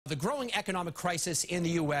The growing economic crisis in the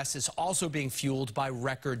U.S. is also being fueled by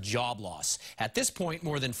record job loss. At this point,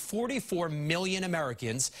 more than 44 million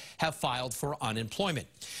Americans have filed for unemployment.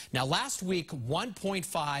 Now, last week,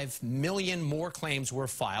 1.5 million more claims were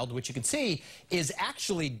filed, which you can see is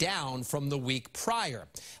actually down from the week prior.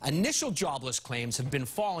 Initial jobless claims have been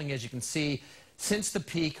falling, as you can see, since the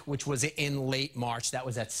peak, which was in late March. That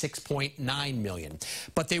was at 6.9 million.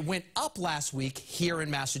 But they went up last week here in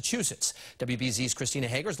Massachusetts. WBZ's Christina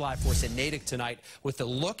Hager is live for us in Natick tonight with a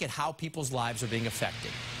look at how people's lives are being affected.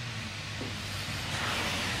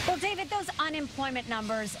 Well, David, those unemployment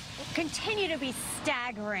numbers continue to be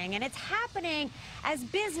staggering, and it's happening as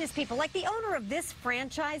business people, like the owner of this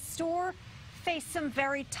franchise store, face some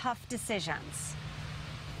very tough decisions.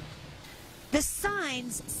 The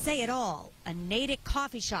signs say it all. A Natick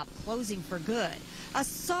coffee shop closing for good. A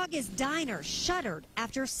Saugus diner shuttered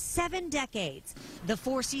after 7 decades. The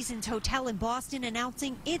Four Seasons Hotel in Boston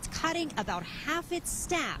announcing it's cutting about half its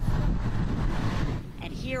staff.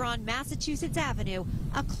 And here on Massachusetts Avenue,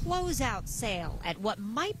 a closeout sale at what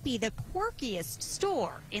might be the quirkiest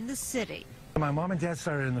store in the city. My mom and dad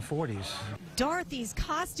started in the 40s. Dorothy's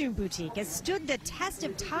costume boutique has stood the test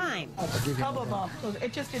of time. It's just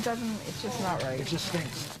not right. It just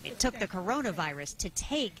stinks. It took the coronavirus to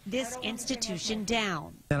take this institution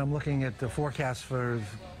down. And I'm looking at the forecast for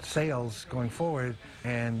sales going forward,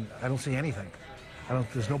 and I don't see anything.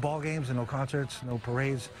 There's no ball games and no concerts, no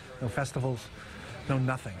parades, no festivals, no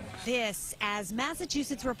nothing. This as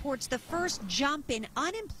Massachusetts reports the first jump in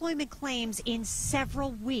unemployment claims in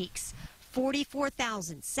several weeks.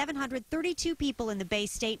 44,732 people in the Bay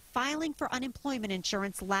State filing for unemployment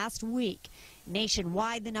insurance last week.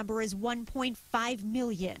 Nationwide, the number is 1.5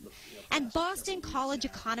 million. And Boston College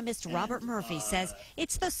economist Robert Murphy says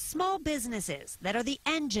it's the small businesses that are the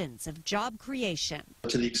engines of job creation.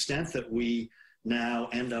 To the extent that we now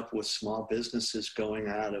end up with small businesses going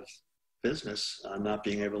out of business, not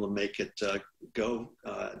being able to make it go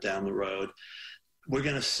down the road, we're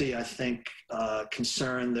going to see, I think,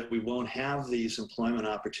 concern that we won't have these employment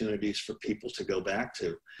opportunities for people to go back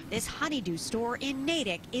to. This honeydew store in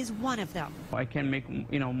Natick is one of them. I can't make,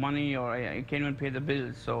 money, or I can't even pay the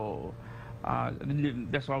bills, so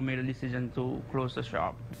that's why I made a decision to close the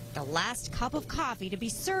shop. The last cup of coffee to be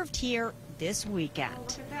served here this weekend.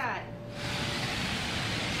 Look at that.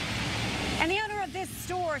 And the owner of this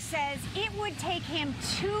store says it would take him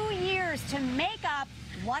 2 years to make up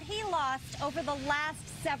what he lost over the last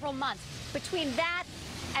several months. Between that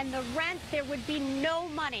and the rent, there would be no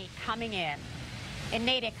money coming in. In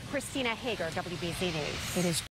Natick, Christina Hager, WBZ News. It is